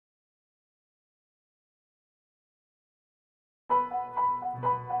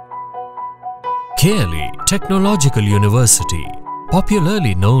KLE Technological University,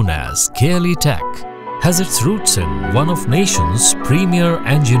 popularly known as KLE Tech, has its roots in one of nation's premier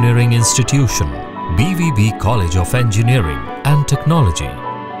engineering institution, BVB College of Engineering and Technology.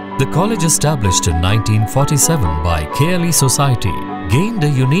 The college, established in 1947 by KLE Society, gained a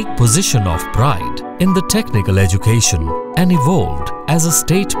unique position of pride in the technical education and evolved as a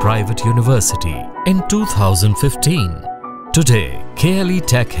state-private university in 2015. Today, KLE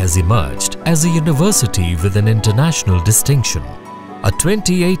Tech has emerged as a university with an international distinction. A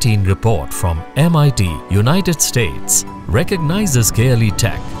 2018 report from MIT, United States, recognizes KLE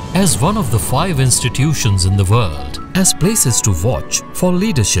Tech as one of the 5 institutions in the world as places to watch for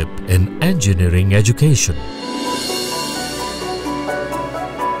leadership in engineering education.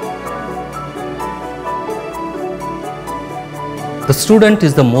 The student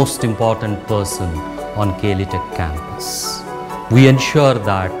is the most important person on KLE Tech campus. We ensure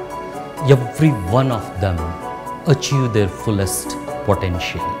that every one of them achieve their fullest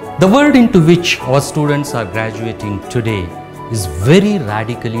potential. The world into which our students are graduating today is very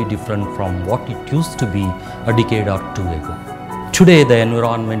radically different from what it used to be a decade or 2 ago. Today, the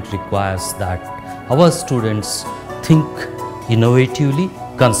environment requires that our students think innovatively,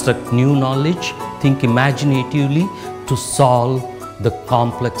 construct new knowledge, think imaginatively to solve the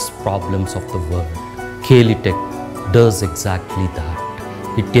complex problems of the world. KLE Tech does exactly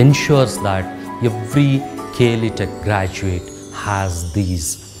that. It ensures that every KLE Tech graduate has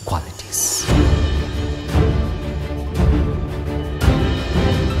these qualities.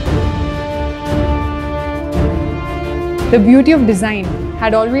 The beauty of design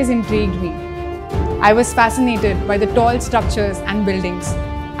had always intrigued me. I was fascinated by the tall structures and buildings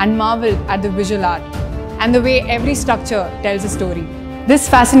and marveled at the visual art and the way every structure tells a story. This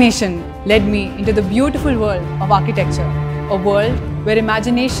fascination led me into the beautiful world of architecture, a world where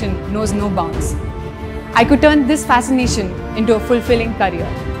imagination knows no bounds. I could turn this fascination into a fulfilling career.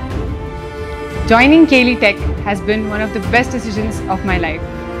 Joining KLE Tech has been one of the best decisions of my life.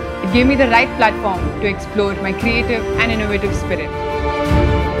 It gave me the right platform to explore my creative and innovative spirit.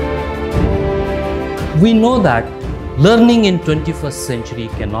 We know that learning in 21st century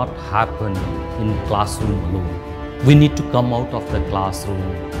cannot happen in classroom alone. We need to come out of the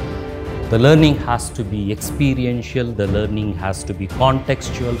classroom. The learning has to be experiential, the learning has to be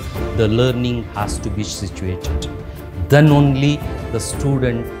contextual, the learning has to be situated. Then only the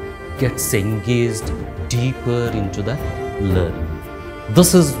student gets engaged deeper into the learning.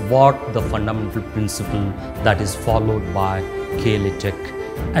 This is what the fundamental principle that is followed by KLE Tech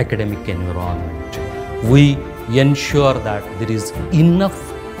academic environment. We ensure that there is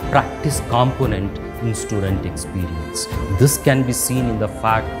enough practice component in student experience. This can be seen in the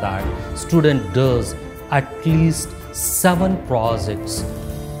fact that student does at least 7 projects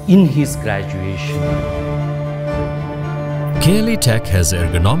in his graduation. KLE Tech has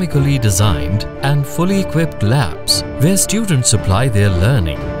ergonomically designed and fully equipped labs where students apply their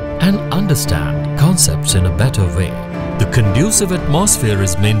learning and understand concepts in a better way. The conducive atmosphere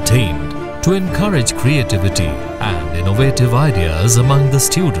is maintained to encourage creativity and innovative ideas among the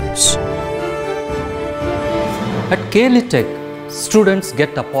students. At KLE Tech, students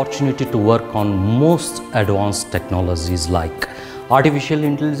get opportunity to work on most advanced technologies like artificial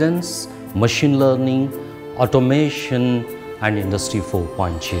intelligence, machine learning, automation, and Industry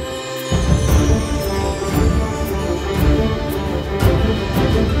 4.0.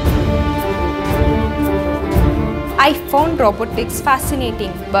 I found robotics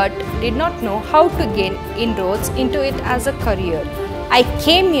fascinating but did not know how to gain inroads into it as a career. I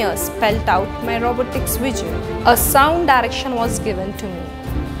came here spelled out my robotics vision. A sound direction was given to me.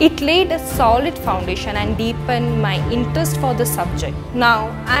 It laid a solid foundation and deepened my interest for the subject. Now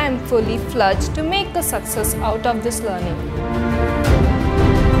I am fully fledged to make a success out of this learning.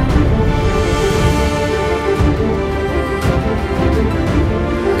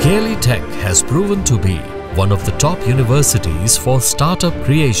 KLE Tech has proven to be one of the top universities for startup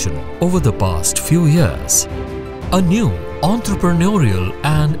creation over the past few years. A new entrepreneurial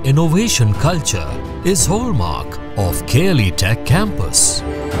and innovation culture is hallmark of KLE Tech campus.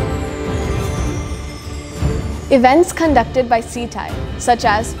 Events conducted by CTI, such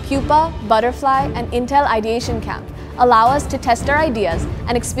as Pupa, Butterfly, and Intel Ideation Camp, allow us to test our ideas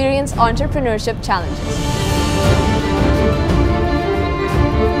and experience entrepreneurship challenges.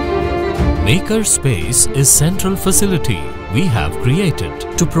 Makerspace is central facility we have created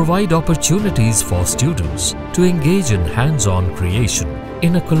to provide opportunities for students to engage in hands-on creation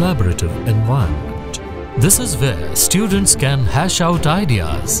in a collaborative environment. This is where students can hash out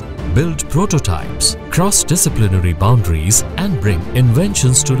ideas, build prototypes, cross disciplinary boundaries, and bring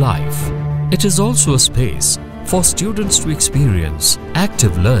inventions to life. It is also a space for students to experience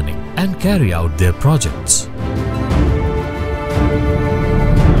active learning and carry out their projects.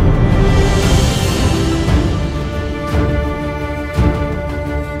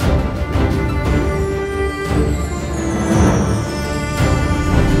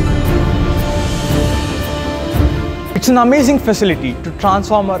 It's an amazing facility to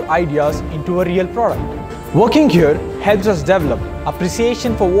transform our ideas into a real product. Working here helps us develop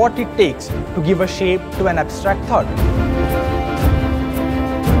appreciation for what it takes to give a shape to an abstract thought.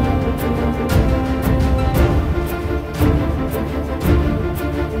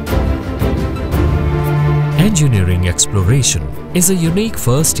 Engineering Exploration is a unique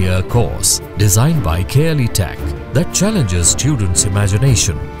first-year course designed by KLE Tech that challenges students'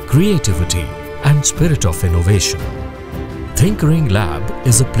 imagination, creativity, and spirit of innovation. Tinkering Lab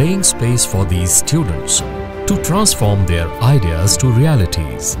is a playing space for these students to transform their ideas to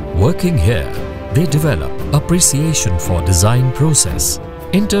realities. Working here, they develop appreciation for design process,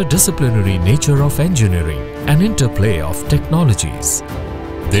 interdisciplinary nature of engineering, and interplay of technologies.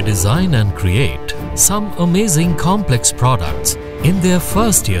 They design and create some amazing complex products in their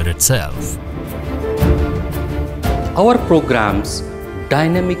first year itself. Our programs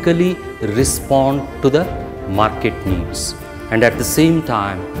dynamically respond to the market needs, and at the same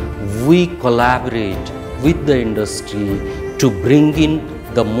time we collaborate with the industry to bring in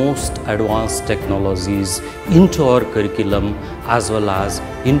the most advanced technologies into our curriculum as well as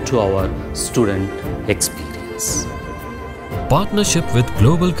into our student experience. Partnership with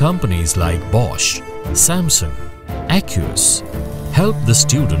global companies like Bosch, Samsung, Acus help the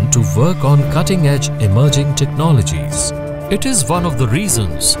student to work on cutting-edge emerging technologies. It is one of the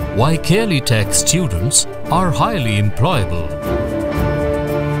reasons why KLE Tech students are highly employable.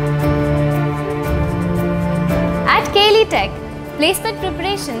 At KLE Tech, placement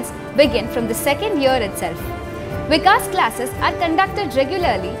preparations begin from the second year itself. Vikas classes are conducted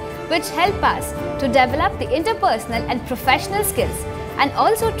regularly, which help us to develop the interpersonal and professional skills and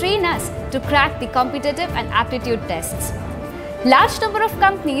also train us to crack the competitive and aptitude tests. Large number of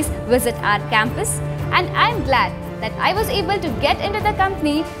companies visit our campus, and I am glad that I was able to get into the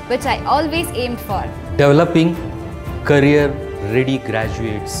company which I always aimed for. Developing career-ready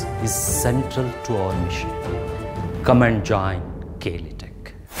graduates is central to our mission. Come and join KLE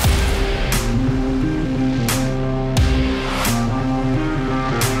Tech.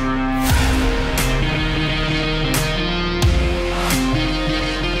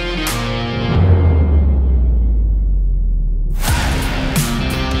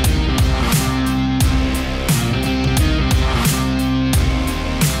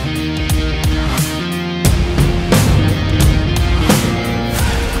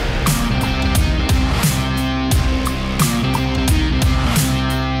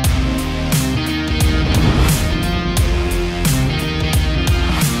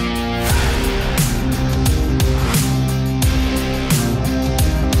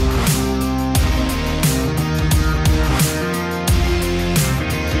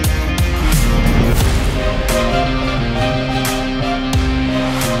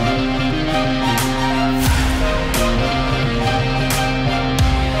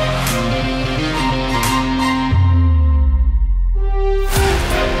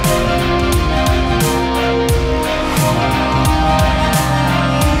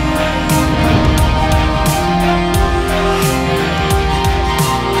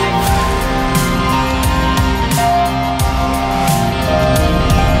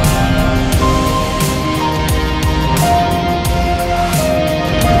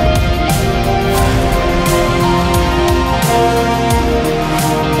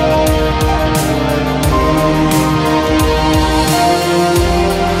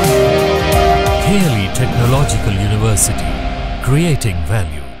 KLE Technological University, creating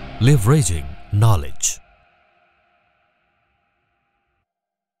value, leveraging knowledge.